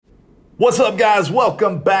What's up, guys?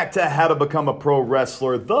 Welcome back to How to Become a Pro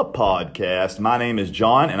Wrestler, the podcast. My name is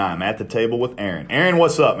John, and I'm at the table with Aaron. Aaron,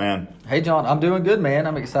 what's up, man? Hey, John. I'm doing good, man.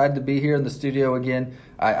 I'm excited to be here in the studio again.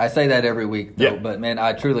 I say that every week, though, but, man,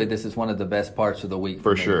 this is one of the best parts of the week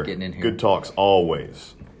for sure. Getting in here. Good talks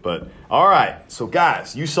always. But, all right. So,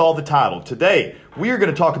 guys, you saw the title. Today, we are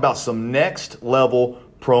going to talk about some next-level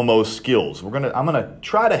promo skills. I'm gonna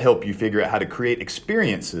try to help you figure out how to create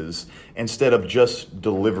experiences instead of just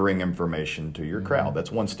delivering information to your crowd.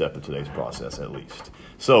 That's one step of today's process, at least.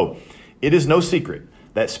 So it is no secret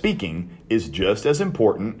that speaking is just as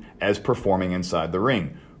important as performing inside the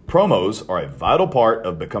ring. Promos are a vital part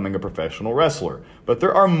of becoming a professional wrestler, but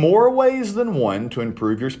there are more ways than one to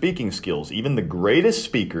improve your speaking skills. Even the greatest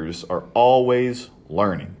speakers are always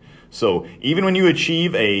learning. So even when you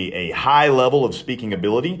achieve a high level of speaking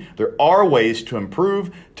ability, there are ways to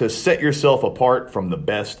improve to set yourself apart from the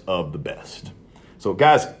best of the best. So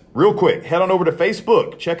guys, real quick, head on over to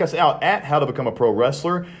Facebook. Check us out at How to Become a Pro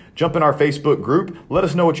Wrestler. Jump in our Facebook group. Let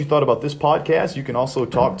us know what you thought about this podcast. You can also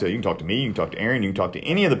talk to me, you can talk to Aaron, you can talk to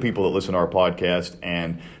any of the people that listen to our podcast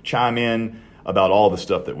and chime in about all the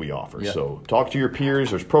stuff that we offer. Yep. So talk to your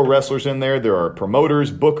peers. There's pro wrestlers in there. There are promoters,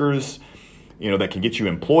 bookers, that can get you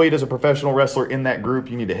employed as a professional wrestler in that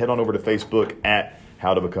group. You need to head on over to Facebook at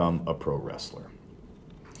How to Become a Pro Wrestler.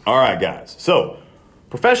 All right, guys. So,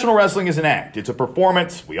 professional wrestling is an act. It's a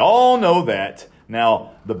performance. We all know that.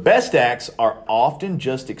 Now, the best acts are often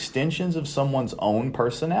just extensions of someone's own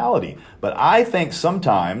personality. But I think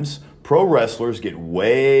sometimes pro wrestlers get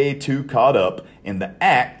way too caught up in the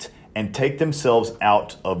act and take themselves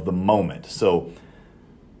out of the moment. So,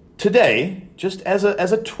 today, just as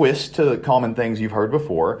a twist to the common things you've heard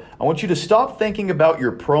before, I want you to stop thinking about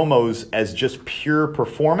your promos as just pure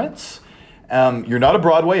performance. You're not a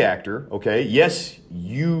Broadway actor, okay? Yes,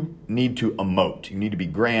 you need to emote. You need to be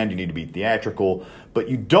grand. You need to be theatrical. But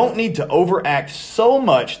you don't need to overact so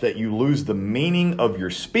much that you lose the meaning of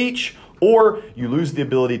your speech or you lose the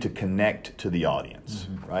ability to connect to the audience,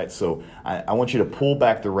 right? So I want you to pull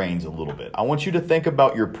back the reins a little bit. I want you to think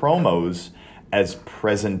about your promos as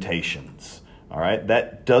presentations, all right?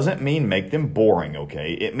 That doesn't mean make them boring,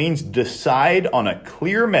 okay? It means decide on a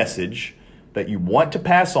clear message that you want to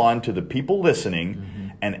pass on to the people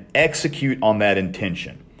listening and execute on that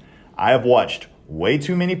intention. I have watched way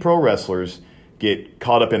too many pro wrestlers get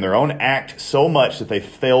caught up in their own act so much that they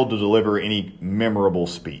failed to deliver any memorable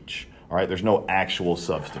speech, all right? There's no actual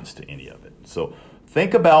substance to any of it. So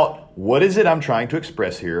think about, what is it I'm trying to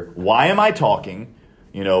express here? Why am I talking?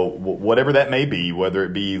 Whatever that may be, whether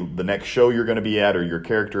it be the next show you're going to be at or your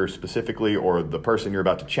character specifically or the person you're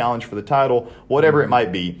about to challenge for the title, whatever it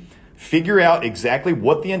might be, figure out exactly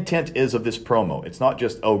what the intent is of this promo. It's not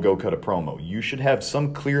just, go cut a promo. You should have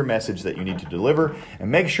some clear message that you need to deliver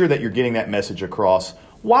and make sure that you're getting that message across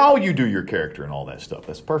while you do your character and all that stuff.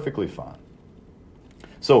 That's perfectly fine.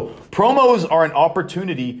 So promos are an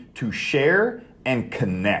opportunity to share and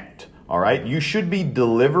connect, all right? You should be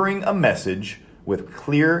delivering a message with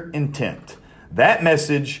clear intent. That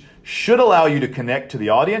message should allow you to connect to the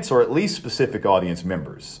audience or at least specific audience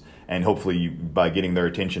members. And hopefully by getting their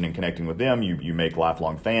attention and connecting with them, you make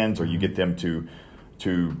lifelong fans or you get them to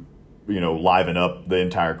liven up the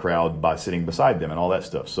entire crowd by sitting beside them and all that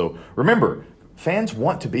stuff. So remember, fans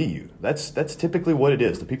want to be you. That's typically what it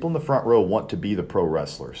is. The people in the front row want to be the pro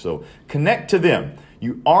wrestler. So connect to them.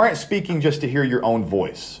 You aren't speaking just to hear your own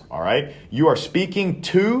voice, all right? You are speaking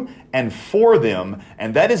to and for them,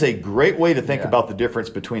 and that is a great way to think about the difference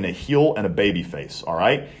between a heel and a baby face, all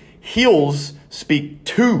right? Heels speak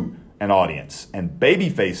to an audience, and baby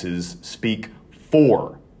faces speak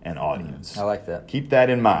for an audience. I like that. Keep that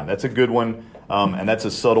in mind. That's a good one, and that's a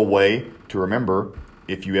subtle way to remember.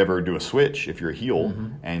 If you ever do a switch, if you're a heel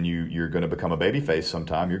and you're going to become a babyface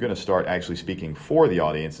sometime, you're going to start actually speaking for the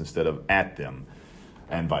audience instead of at them,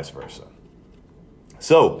 and vice versa.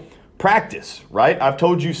 So, practice, right? I've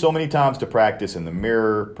told you so many times to practice in the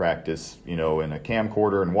mirror, practice, in a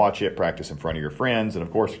camcorder and watch it, practice in front of your friends, and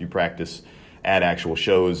of course you practice at actual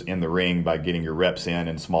shows in the ring by getting your reps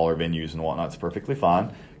in smaller venues and whatnot. It's perfectly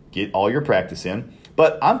fine. Get all your practice in.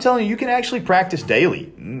 But I'm telling you can actually practice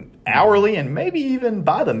daily, hourly, and maybe even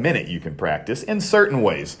by the minute you can practice in certain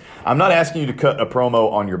ways. I'm not asking you to cut a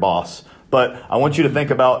promo on your boss, but I want you to think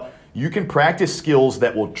about you can practice skills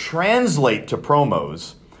that will translate to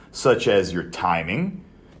promos, such as your timing,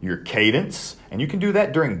 your cadence, and you can do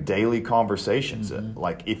that during daily conversations.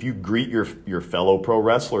 Like if you greet your fellow pro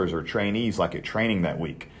wrestlers or trainees like at training that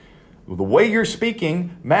week. The way you're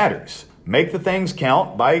speaking matters. make the things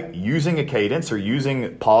count by using a cadence or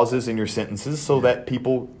using pauses in your sentences so that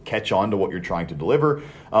people catch on to what you're trying to deliver.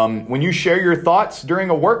 When you share your thoughts during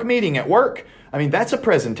a work meeting at work, I mean, that's a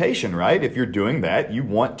presentation, right? If you're doing that, you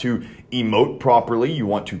want to emote properly, you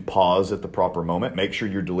want to pause at the proper moment, make sure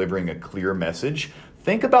you're delivering a clear message.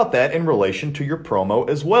 Think about that in relation to your promo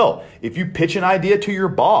as well. If you pitch an idea to your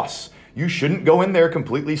boss, you shouldn't go in there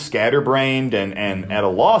completely scatterbrained and at a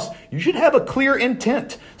loss. You should have a clear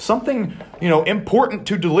intent, something, important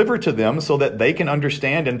to deliver to them so that they can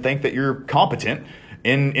understand and think that you're competent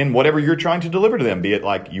in whatever you're trying to deliver to them, be it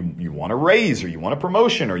like you want a raise or you want a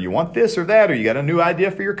promotion or you want this or that or you got a new idea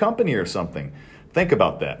for your company or something. Think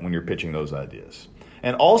about that when you're pitching those ideas.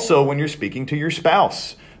 And also when you're speaking to your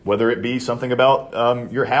spouse, whether it be something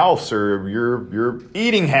about your house or your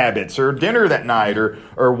eating habits or dinner that night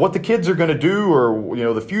or what the kids are going to do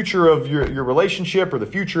or the future of your relationship or the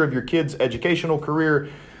future of your kids' educational career.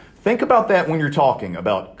 Think about that when you're talking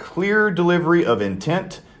about clear delivery of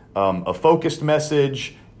intent, a focused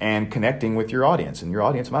message, and connecting with your audience. And your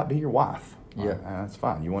audience might be your wife. Yeah. That's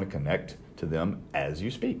fine. You want to connect to them as you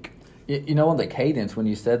speak. On the cadence, when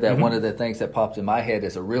you said that, one of the things that pops in my head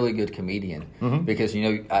is a really good comedian. Because,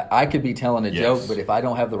 I could be telling a joke, but if I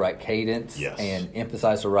don't have the right cadence and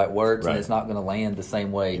emphasize the right words, then it's not going to land the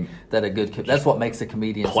same way that a good that's what makes a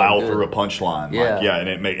comedian plow so good. Through a punchline. Yeah.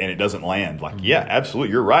 And it doesn't land.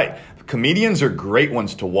 Absolutely. You're right. Comedians are great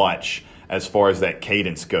ones to watch as far as that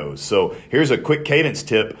cadence goes. So here's a quick cadence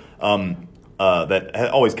tip that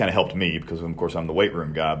always kind of helped me because, of course, I'm the weight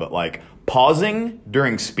room guy. But pausing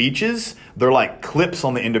during speeches, they're like clips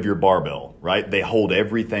on the end of your barbell, right? They hold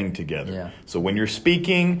everything together. Yeah. So when you're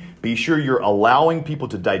speaking, be sure you're allowing people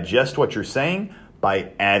to digest what you're saying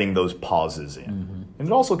by adding those pauses in. And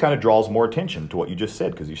it also kind of draws more attention to what you just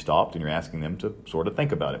said because you stopped and you're asking them to sort of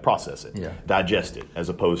think about it, process it, digest it, as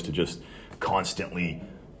opposed to just constantly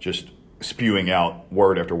just spewing out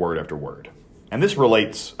word after word after word. And this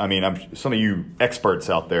relates, some of you experts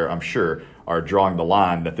out there, I'm sure, are drawing the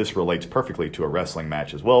line that this relates perfectly to a wrestling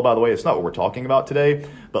match as well, by the way. It's not what we're talking about today,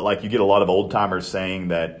 but you get a lot of old timers saying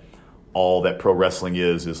that all that pro wrestling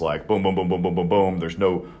is like boom, boom, boom, boom, boom, boom, boom. There's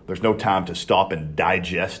no time to stop and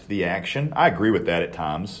digest the action. I agree with that at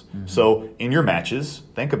times. So in your matches,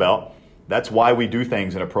 think about, that's why we do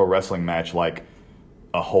things in a pro wrestling match like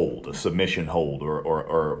a hold, a submission hold,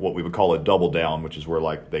 or what we would call a double down, which is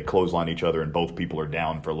where they clothesline each other and both people are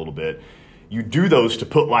down for a little bit. You do those to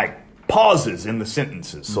put pauses in the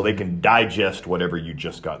sentences so they can digest whatever you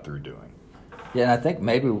just got through doing. Yeah, and I think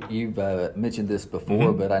maybe you've mentioned this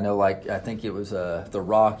before, but I know I think it was The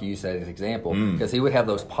Rock used that as an example because he would have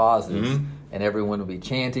those pauses and everyone would be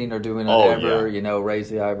chanting or doing whatever, raise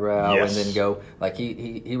the eyebrow and then go.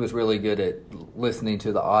 He was really good at listening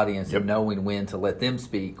to the audience and knowing when to let them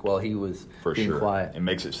speak while he was being quiet. It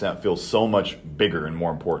makes it feel so much bigger and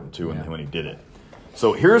more important too when he did it.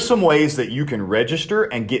 So here are some ways that you can register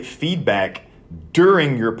and get feedback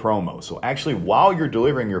during your promo. So actually, while you're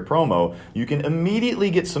delivering your promo, you can immediately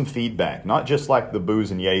get some feedback, not just the boos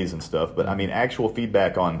and yays and stuff, but actual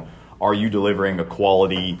feedback on, are you delivering a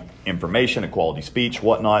quality information, a quality speech,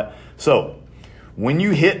 whatnot. So when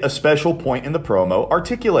you hit a special point in the promo,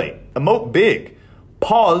 articulate, emote big,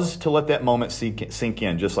 pause to let that moment sink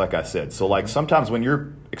in, just like I said. So sometimes when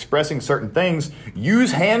you're expressing certain things,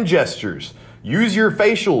 use hand gestures. Use your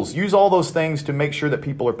facials, use all those things to make sure that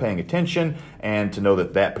people are paying attention and to know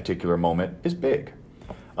that particular moment is big.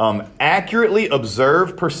 Accurately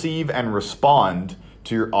observe, perceive, and respond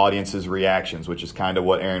to your audience's reactions, which is kind of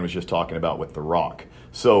what Aaron was just talking about with The Rock.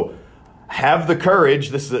 So have the courage,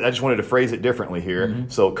 I just wanted to phrase it differently here,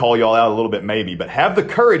 so call y'all out a little bit maybe, but have the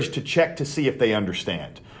courage to check to see if they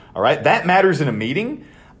understand. All right, that matters in a meeting.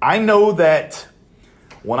 I know that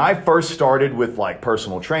when I first started with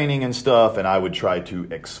personal training and stuff, and I would try to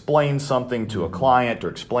explain something to a client or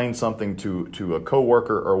explain something to a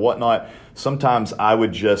coworker or whatnot, sometimes I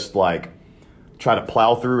would just try to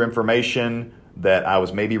plow through information that I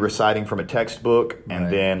was maybe reciting from a textbook,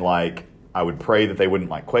 and then I would pray that they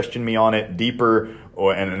wouldn't question me on it deeper,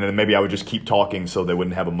 and then maybe I would just keep talking so they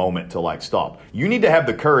wouldn't have a moment to stop. You need to have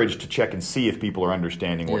the courage to check and see if people are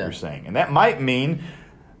understanding what you're saying, and that might mean.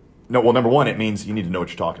 No, well, number one, it means you need to know what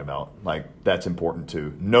you're talking about. That's important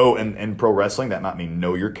too. Know, in pro wrestling, that might mean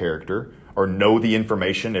know your character or know the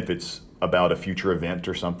information if it's about a future event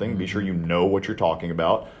or something. Be sure you know what you're talking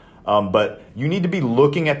about. But you need to be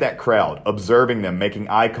looking at that crowd, observing them, making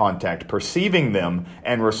eye contact, perceiving them,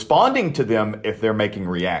 and responding to them if they're making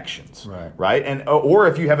reactions. Right? Or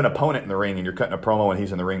if you have an opponent in the ring and you're cutting a promo and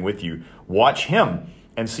he's in the ring with you, watch him.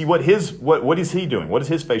 and see what is he doing? What is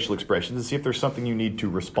his facial expressions, and see if there's something you need to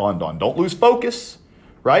respond on. Don't lose focus,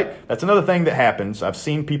 right? That's another thing that happens. I've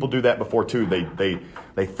seen people do that before too.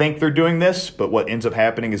 They think they're doing this, but what ends up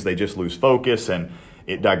happening is they just lose focus, and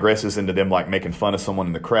it digresses into them like making fun of someone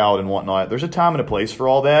in the crowd and whatnot. There's a time and a place for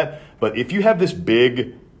all that, but if you have this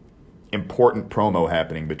big, important promo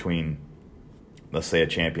happening between, let's say, a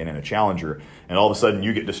champion and a challenger, and all of a sudden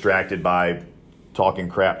you get distracted by talking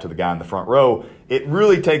crap to the guy in the front row, it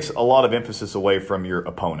really takes a lot of emphasis away from your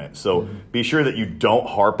opponent. So be sure that you don't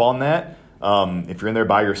harp on that. If you're in there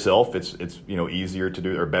by yourself, it's easier to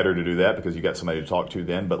do or better to do that because you got somebody to talk to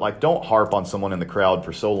then. But like, don't harp on someone in the crowd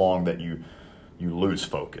for so long that you lose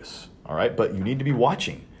focus. All right, but you need to be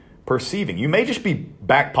watching, perceiving. You may just be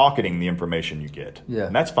back pocketing the information you get. Yeah,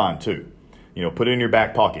 and that's fine too. Put it in your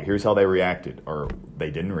back pocket. Here's how they reacted, or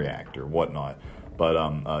they didn't react, or whatnot. But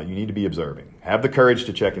you need to be observing. Have the courage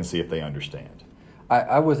to check and see if they understand.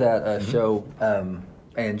 I was at a show,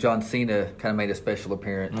 and John Cena kind of made a special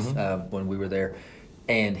appearance when we were there,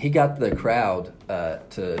 and he got the crowd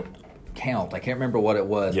to count. I can't remember what it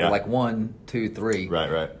was, but like 1, 2, 3.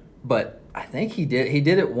 Right. But I think he did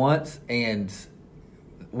it once, and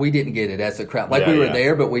we didn't get it as a crowd. Like we were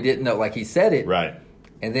there, but we didn't know. Like he said it. Right.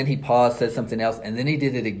 And then he paused, said something else, and then he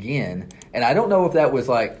did it again. And I don't know if that was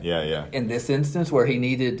like in this instance where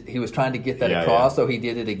he was trying to get that across, so he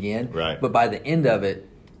did it again. Right. But by the end of it,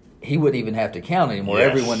 he wouldn't even have to count anymore.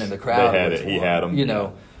 Yes. Everyone in the crowd had it. He had them.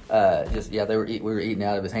 We were eating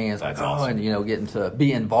out of his hands. That's awesome. And getting to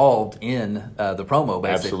be involved in the promo,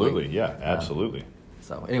 basically. Absolutely, absolutely.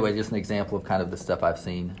 So anyway, just an example of kind of the stuff I've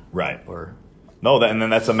seen. Right. And then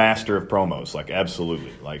that's a master of promos. Like,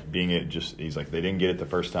 absolutely. Like, he's like, they didn't get it the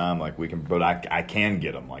first time. Like, but I can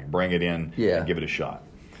get them. Like, bring it in and give it a shot.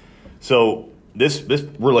 So this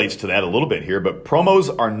relates to that a little bit here, but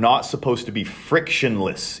promos are not supposed to be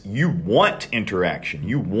frictionless. You want interaction.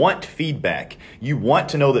 You want feedback. You want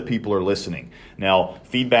to know that people are listening. Now,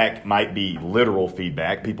 feedback might be literal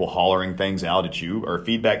feedback, people hollering things out at you, or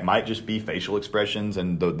feedback might just be facial expressions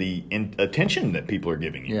and the attention that people are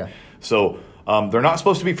giving you. Yeah. So they're not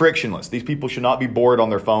supposed to be frictionless. These people should not be bored on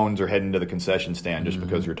their phones or heading to the concession stand just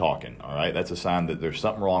because you're talking. All right, that's a sign that there's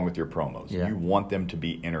something wrong with your promos. Yeah. You want them to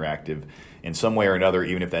be interactive in some way or another,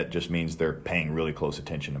 even if that just means they're paying really close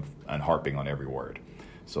attention and harping on every word.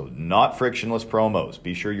 So not frictionless promos.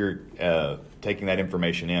 Be sure you're taking that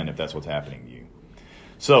information in if that's what's happening to you.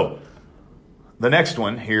 So the next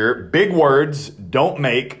one here, big words don't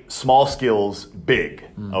make small skills big.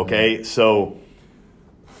 Okay, so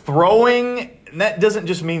throwing, that doesn't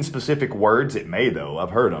just mean specific words. It may, though. I've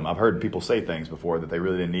heard them. I've heard people say things before that they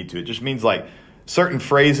really didn't need to. It just means like certain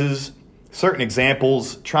phrases, certain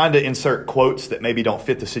examples, trying to insert quotes that maybe don't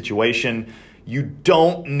fit the situation. You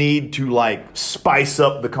don't need to like spice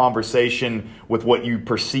up the conversation with what you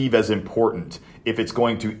perceive as important if it's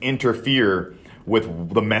going to interfere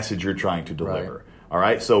with the message you're trying to deliver. Right. All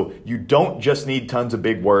right, so you don't just need tons of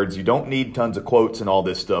big words. You don't need tons of quotes and all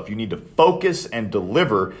this stuff. You need to focus and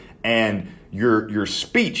deliver, and your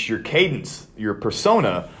speech, your cadence, your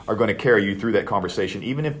persona are going to carry you through that conversation,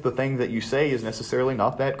 even if the thing that you say is necessarily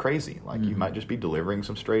not that crazy. Like you might just be delivering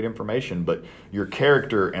some straight information, but your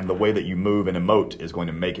character and the way that you move and emote is going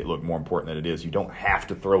to make it look more important than it is. You don't have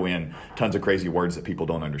to throw in tons of crazy words that people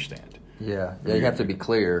don't understand. Yeah, you have to be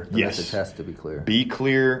clear. The message has to be clear. Be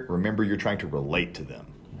clear. Remember, you're trying to relate to them.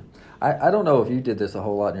 I don't know if you did this a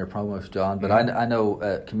whole lot in your promos, John, but I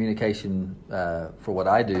know communication for what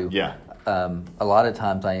I do. Yeah. A lot of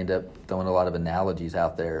times I end up throwing a lot of analogies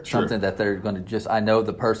out there. Sure. Something that they're going to I know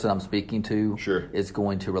the person I'm speaking to is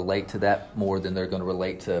going to relate to that more than they're going to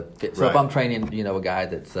relate to. So if I'm training, a guy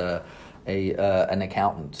that's an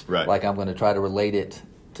accountant, like I'm going to try to relate it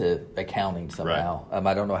to accounting somehow.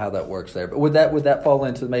 I don't know how that works there, but would that fall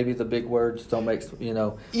into maybe the big words don't make that kind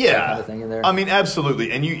of thing in there? I mean,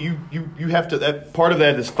 absolutely. And you have to. That part of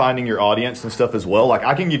that is finding your audience and stuff as well. Like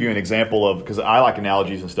I can give you an example of, because I like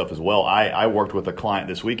analogies and stuff as well. I worked with a client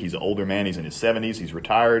this week. He's an older man. He's in his 70s. He's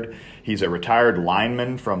retired. He's a retired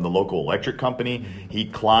lineman from the local electric company. He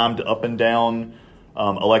climbed up and down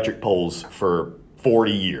electric poles for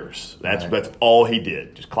 40 years. That's all he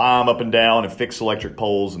did. Just climb up and down and fix electric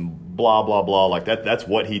poles and blah, blah, blah. Like that's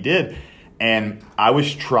what he did. And I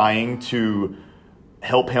was trying to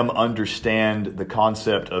help him understand the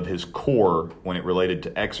concept of his core when it related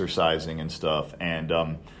to exercising and stuff. And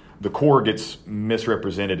the core gets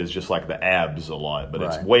misrepresented as just like the abs a lot, but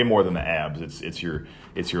it's way more than the abs. It's your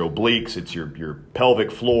obliques, it's your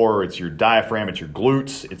pelvic floor, it's your diaphragm, it's your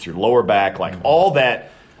glutes, it's your lower back, like all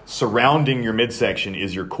that surrounding your midsection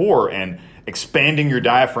is your core. And expanding your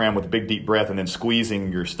diaphragm with a big deep breath and then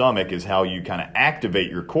squeezing your stomach is how you kind of activate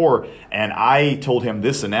your core. And I told him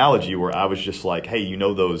this analogy where I was just like, hey, you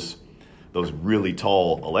know those really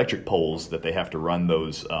tall electric poles that they have to run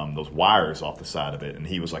those wires off the side of it? And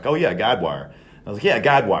he was like, oh yeah, guide wire. I was like, yeah,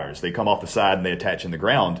 guide wires. They come off the side and they attach in the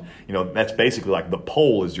ground. You know, that's basically like the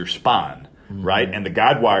pole is your spine, right? And the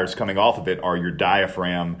guide wires coming off of it are your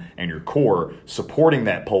diaphragm and your core supporting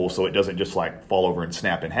that pole so it doesn't just like fall over and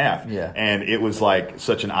snap in half. Yeah. And it was like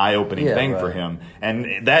such an eye-opening thing for him.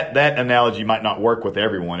 And that analogy might not work with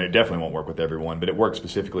everyone. It definitely won't work with everyone, but it works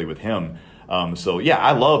specifically with him. So yeah,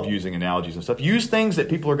 I love using analogies and stuff. Use things that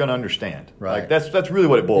people are going to understand. Right. Like that's really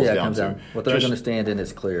what it boils down to. What they're going to stand in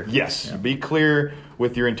is clear. Yes. Yeah. Be clear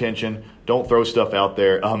with your intention. Don't throw stuff out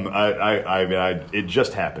there. It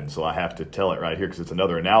just happened, so I have to tell it right here because it's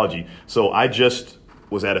another analogy. So I just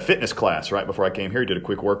was at a fitness class right before I came here. Did a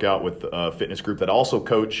quick workout with a fitness group that I also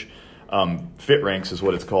coach. Fit Ranks is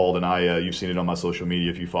what it's called, and you've seen it on my social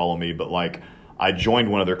media if you follow me. But like, I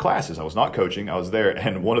joined one of their classes. I was not coaching. I was there,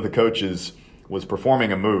 and one of the coaches was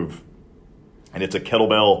performing a move, and it's a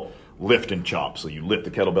kettlebell lift and chop. So you lift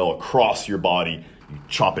the kettlebell across your body, you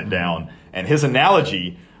chop it down. And his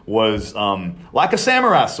analogy was like a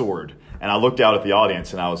samurai sword. And I looked out at the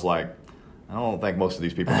audience, and I was like, I don't think most of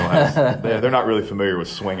these people know how to, they're not really familiar with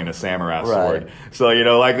swinging a samurai sword. Right. So, you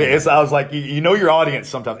know, like I was like, you know your audience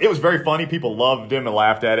sometimes. It was very funny. People loved him and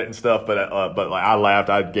laughed at it and stuff, but like I laughed.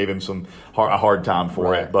 I gave him a hard time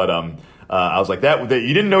for it. But I was like, that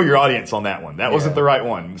you didn't know your audience on that one. That wasn't the right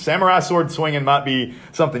one. Samurai sword swinging might be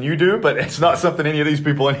something you do, but it's not something any of these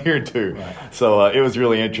people in here do. Right. So it was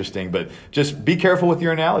really interesting. But just be careful with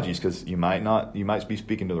your analogies because you might be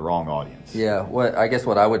speaking to the wrong audience. Yeah. I guess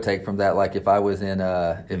what I would take from that, like if I was in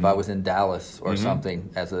I was in Dallas or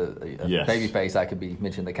something as a baby face, I could be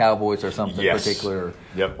mentioning the Cowboys or something particular.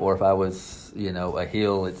 Yep. Or if I was, a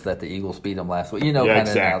heel, it's that the Eagles beat them last week. Kind of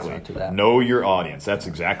analogy to that. Know your audience. That's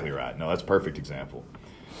exactly right. No, that's a perfect example.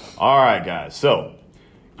 All right, guys. So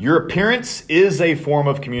your appearance is a form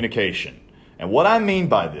of communication. And what I mean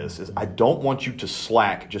by this is I don't want you to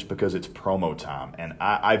slack just because it's promo time. And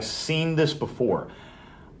I've seen this before.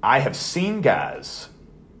 I have seen guys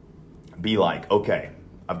be like, okay,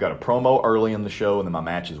 I've got a promo early in the show and then my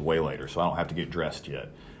match is way later, so I don't have to get dressed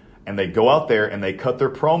yet. And they go out there and they cut their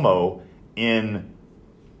promo in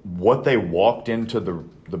what they walked into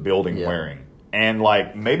the building wearing. And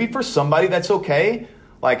like maybe for somebody that's okay.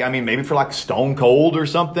 Like, I mean, maybe for like Stone Cold or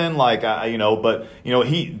something, like,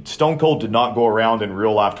 Stone Cold did not go around in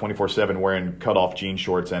real life 24/7 wearing cutoff jean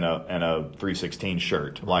shorts and a 316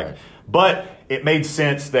 shirt. Like, but it made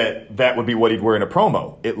sense that would be what he'd wear in a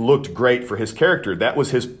promo. It looked great for his character. That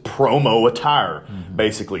was his promo attire,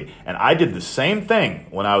 basically. And I did the same thing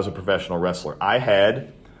when I was a professional wrestler. I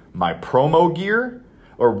had my promo gear,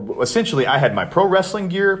 or essentially I had my pro wrestling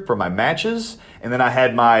gear for my matches, and then I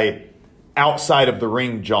had my outside of the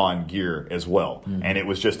ring John gear as well. And it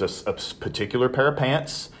was just a particular pair of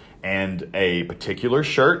pants and a particular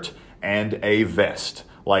shirt and a vest.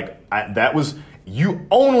 Like you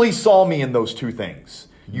only saw me in those two things.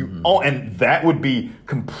 And that would be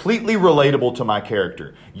completely relatable to my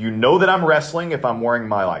character. You know that I'm wrestling if I'm wearing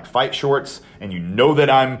my like fight shorts, and you know that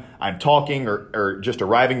I'm talking or just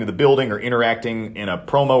arriving to the building or interacting in a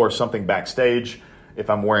promo or something backstage if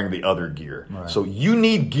I'm wearing the other gear. Right. So you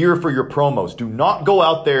need gear for your promos. Do not go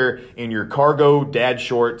out there in your cargo dad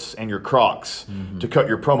shorts and your Crocs to cut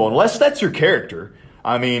your promo, unless that's your character.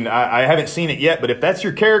 I mean, I haven't seen it yet, but if that's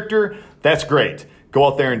your character, that's great. Go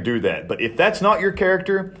out there and do that. But if that's not your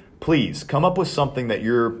character, please come up with something that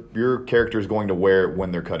your character is going to wear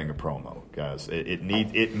when they're cutting a promo, guys.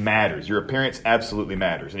 It matters. Your appearance absolutely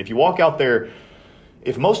matters. And if you walk out there,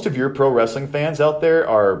 if most of your pro wrestling fans out there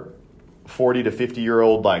are 40 to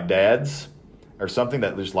 50-year-old like dads or something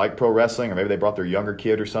that just like pro wrestling, or maybe they brought their younger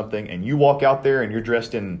kid or something, and you walk out there and you're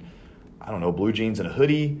dressed in, I don't know, blue jeans and a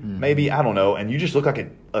hoodie, maybe, I don't know, and you just look like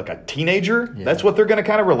a teenager, that's what they're going to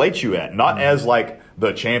kind of relate you at. Not as like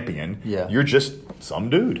the champion. You're just some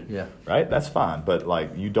dude. Right? That's fine. But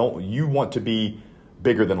like you want to be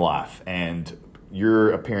bigger than life, and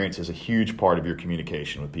your appearance is a huge part of your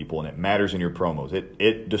communication with people, and it matters in your promos.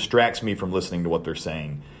 It distracts me from listening to what they're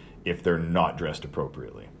saying if they're not dressed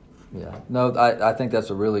appropriately. Yeah. No, I think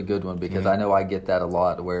that's a really good one, because I know I get that a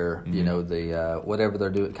lot where, the whatever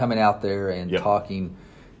they're doing, coming out there and talking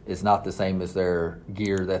is not the same as their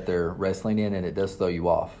gear that they're wrestling in, and it does throw you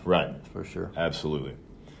off. Right. For sure. Absolutely.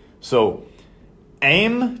 So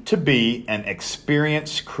aim to be an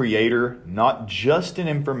experience creator, not just an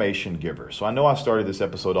information giver. So I know I started this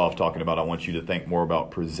episode off talking about I want you to think more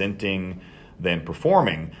about presenting than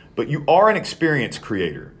performing, but you are an experience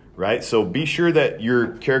creator, right? So be sure that your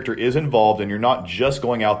character is involved and you're not just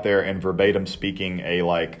going out there and verbatim speaking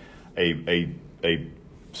a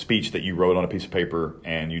speech that you wrote on a piece of paper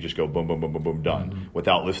and you just go boom, boom, boom, boom, boom, done,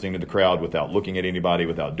 without listening to the crowd, without looking at anybody,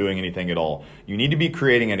 without doing anything at all. You need to be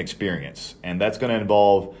creating an experience, and that's going to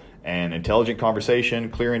involve an intelligent conversation,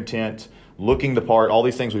 clear intent, looking the part, all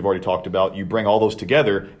these things we've already talked about. You bring all those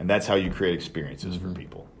together, and that's how you create experiences for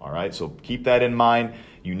people. All right, so keep that in mind.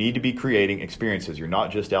 You need to be creating experiences. You're not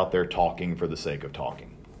just out there talking for the sake of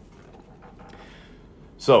talking.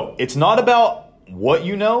 So it's not about what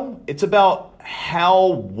you know, it's about how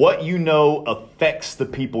what you know affects the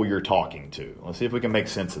people you're talking to. Let's see if we can make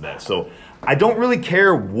sense of that. So I don't really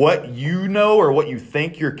care what you know or what you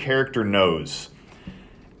think your character knows.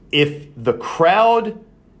 If the crowd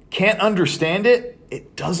can't understand it,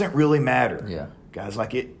 it doesn't really matter. Yeah. Guys,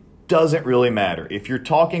 like, it doesn't really matter. If you're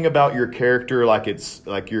talking about your character like it's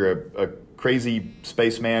like you're a crazy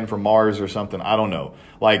spaceman from Mars or something, I don't know.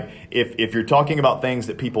 Like, if you're talking about things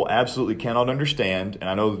that people absolutely cannot understand, and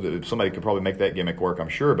I know that somebody could probably make that gimmick work, I'm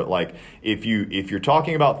sure, but like, if you're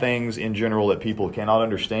talking about things in general that people cannot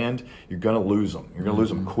understand, you're going to lose them. You're going to lose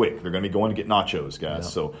them quick. They're going to be going to get nachos, guys. Yeah.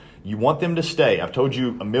 So you want them to stay. I've told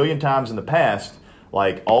you a million times in the past,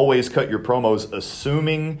 like, always cut your promos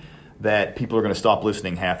assuming that people are going to stop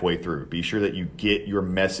listening halfway through. Be sure that you get your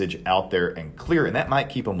message out there and clear, and that might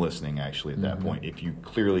keep them listening actually at that point if you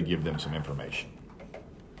clearly give them some information.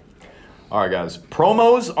 All right, guys,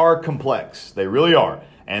 promos are complex. They really are,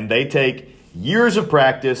 and they take years of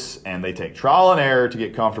practice and they take trial and error to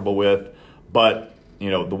get comfortable with, but you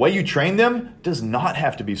know, the way you train them does not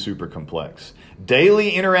have to be super complex.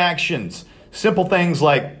 Daily interactions, simple things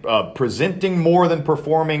like presenting more than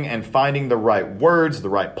performing and finding the right words, the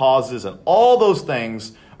right pauses, and all those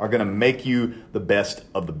things are going to make you the best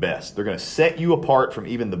of the best. They're going to set you apart from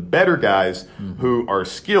even the better guys who are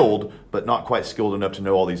skilled, but not quite skilled enough to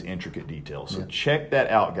know all these intricate details. So check that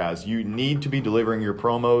out, guys. You need to be delivering your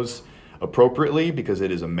promos appropriately because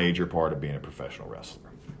it is a major part of being a professional wrestler.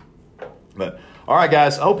 But all right,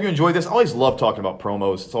 guys, I hope you enjoyed this. I always love talking about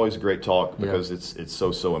promos. It's always a great talk because it's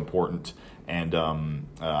so important. And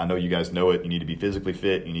I know you guys know it. You need to be physically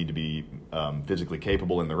fit. You need to be physically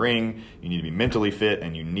capable in the ring. You need to be mentally fit.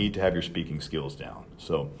 And you need to have your speaking skills down.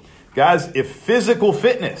 So, guys, if physical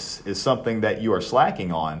fitness is something that you are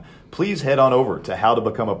slacking on, please head on over to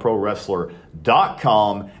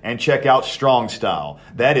howtobecomeaprowrestler.com and check out Strong Style.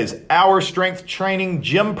 That is our strength training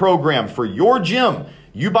gym program for your gym.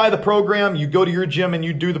 You buy the program, you go to your gym, and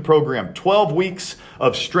you do the program. 12 weeks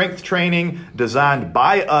of strength training designed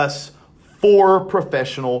by us for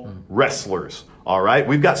professional wrestlers. All right,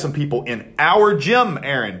 we've got some people in our gym,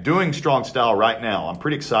 Aaron, doing Strong Style right now. I'm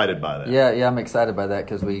pretty excited by that. Yeah, I'm excited by that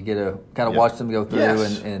because we get to kind of watch them go through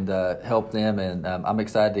and help them, and I'm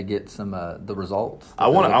excited to get some the results. I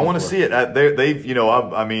want to see it. They've, you know,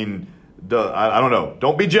 I mean, I don't know.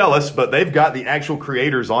 Don't be jealous, but they've got the actual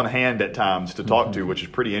creators on hand at times to talk to, which is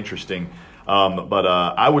pretty interesting. But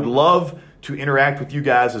I would love to interact with you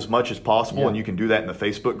guys as much as possible, and you can do that in the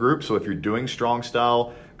Facebook group. So if you're doing Strong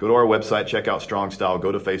Style, go to our website, check out Strong Style,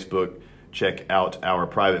 go to Facebook, check out our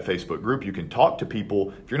private Facebook group. You can talk to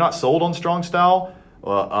people. If you're not sold on Strong Style,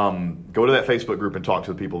 go to that Facebook group and talk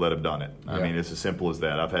to the people that have done it. I mean, it's as simple as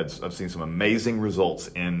that. I've seen some amazing results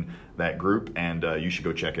in that group, and you should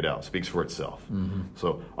go check it out. It speaks for itself.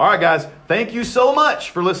 So, all right, guys, thank you so much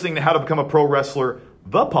for listening to How to Become a Pro Wrestler,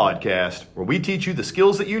 the podcast, where we teach you the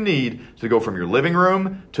skills that you need to go from your living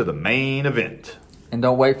room to the main event. And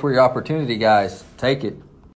don't wait for your opportunity, guys. Take it.